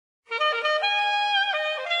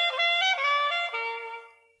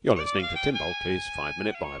You're listening to Tim Bulkeley's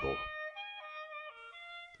 5-Minute Bible.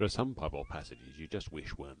 There are some Bible passages you just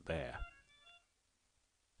wish weren't there.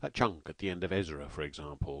 That chunk at the end of Ezra, for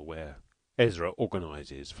example, where Ezra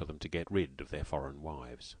organizes for them to get rid of their foreign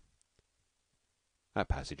wives. That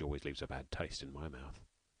passage always leaves a bad taste in my mouth,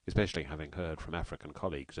 especially having heard from African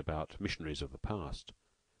colleagues about missionaries of the past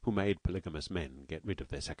who made polygamous men get rid of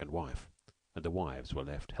their second wife, and the wives were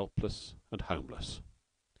left helpless and homeless.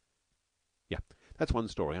 Yeah. That's one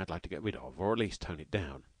story I'd like to get rid of, or at least tone it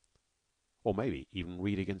down. Or maybe even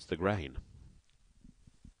read against the grain.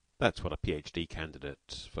 That's what a PhD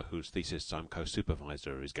candidate for whose thesis I'm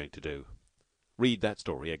co-supervisor is going to do. Read that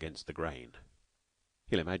story against the grain.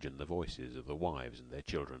 He'll imagine the voices of the wives and their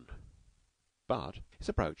children. But his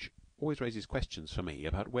approach always raises questions for me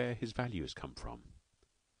about where his values come from.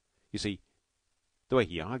 You see, the way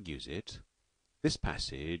he argues it, this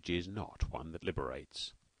passage is not one that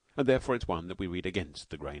liberates, and therefore it's one that we read against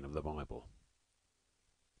the grain of the Bible.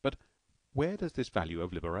 But where does this value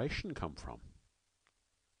of liberation come from?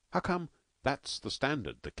 How come that's the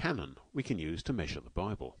standard, the canon, we can use to measure the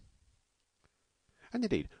Bible? And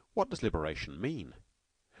indeed, what does liberation mean?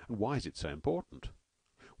 And why is it so important?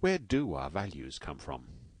 Where do our values come from?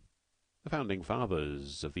 The founding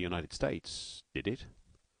fathers of the United States did it.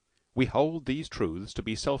 We hold these truths to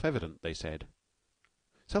be self-evident, they said.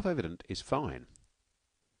 Self-evident is fine,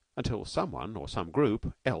 until someone, or some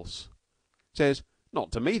group, else, says,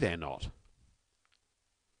 not to me they're not.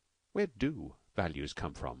 Where do values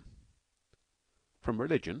come from? From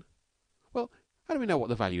religion? Well, how do we know what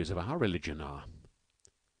the values of our religion are?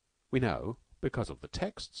 We know because of the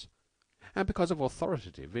texts, and because of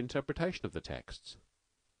authoritative interpretation of the texts.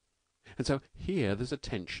 And so here there's a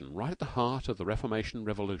tension right at the heart of the Reformation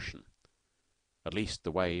Revolution, at least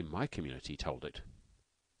the way my community told it.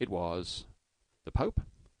 It was the Pope,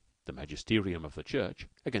 the magisterium of the Church,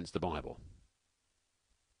 against the Bible.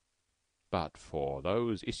 But for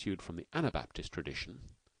those issued from the Anabaptist tradition,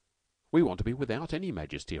 we want to be without any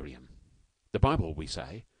magisterium. The Bible, we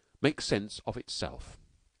say, makes sense of itself.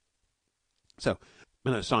 So,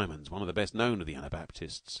 Menno Simons, one of the best known of the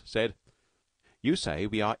Anabaptists, said, "You say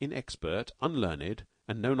we are inexpert, unlearned,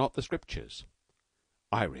 and know not the Scriptures.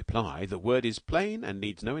 I reply, the word is plain and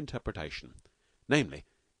needs no interpretation. Namely,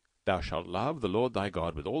 thou shalt love the Lord thy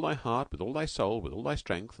God with all thy heart, with all thy soul, with all thy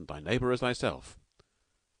strength, and thy neighbour as thyself."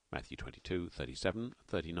 Matthew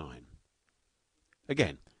 22:37-39.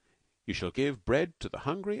 Again, you shall give bread to the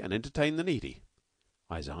hungry and entertain the needy.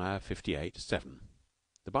 Isaiah 58:7.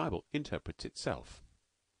 The Bible interprets itself.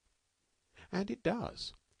 And it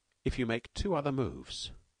does, if you make two other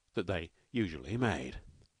moves that they usually made.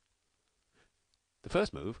 The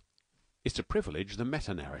first move is to privilege the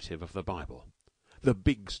meta-narrative of the Bible. The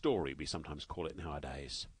big story, we sometimes call it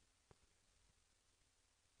nowadays.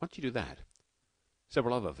 Once you do that,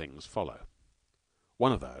 several other things follow.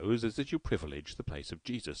 One of those is that you privilege the place of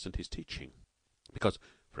Jesus and his teaching. Because,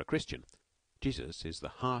 for a Christian, Jesus is the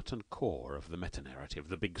heart and core of the meta-narrative,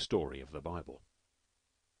 the big story of the Bible.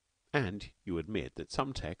 And you admit that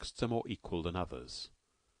some texts are more equal than others.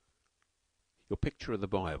 Your picture of the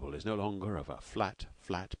Bible is no longer of a flat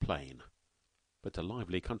plain, but a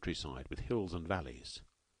lively countryside with hills and valleys,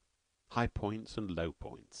 high points and low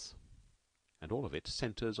points. And all of it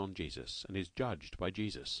centers on Jesus and is judged by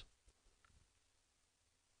Jesus.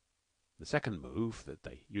 The second move that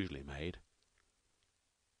they usually made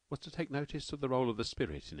was to take notice of the role of the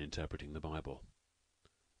Spirit in interpreting the Bible.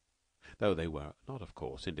 Though they were not, of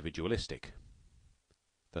course, individualistic,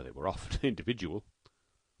 though they were often individual.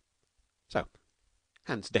 So,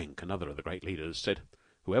 Hans Denk, another of the great leaders, said,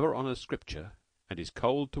 "Whoever honors Scripture and is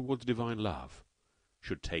cold towards divine love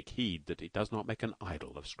should take heed that it does not make an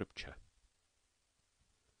idol of Scripture."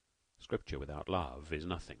 Scripture without love is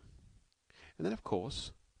nothing. And then, of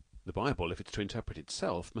course, the Bible, if it's to interpret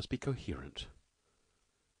itself, must be coherent.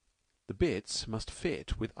 The bits must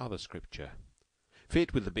fit with other Scripture,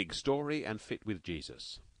 fit with the big story, and fit with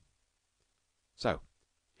Jesus. So,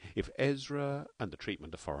 if Ezra and the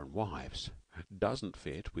treatment of foreign wives doesn't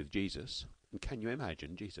fit with Jesus, and can you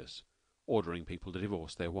imagine Jesus ordering people to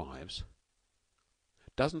divorce their wives,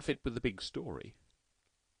 doesn't fit with the big story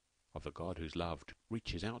of the God whose love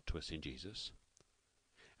reaches out to us in Jesus,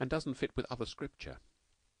 and doesn't fit with other Scripture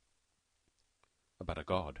about a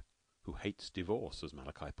God who hates divorce, as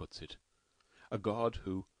Malachi puts it, a God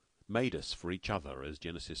who made us for each other, as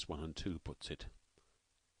Genesis 1 and 2 puts it.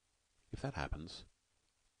 If that happens,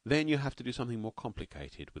 then you have to do something more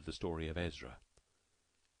complicated with the story of Ezra.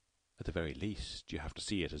 At the very least, you have to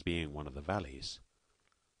see it as being one of the valleys,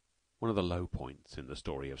 one of the low points in the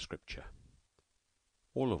story of Scripture.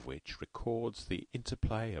 all of which records the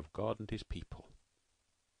interplay of God and his people,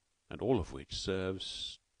 and all of which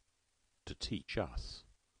serves to teach us,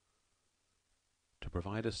 to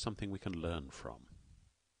provide us something we can learn from,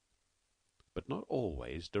 but not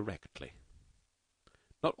always directly,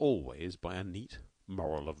 not always by a neat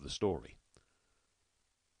moral of the story.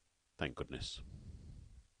 Thank goodness.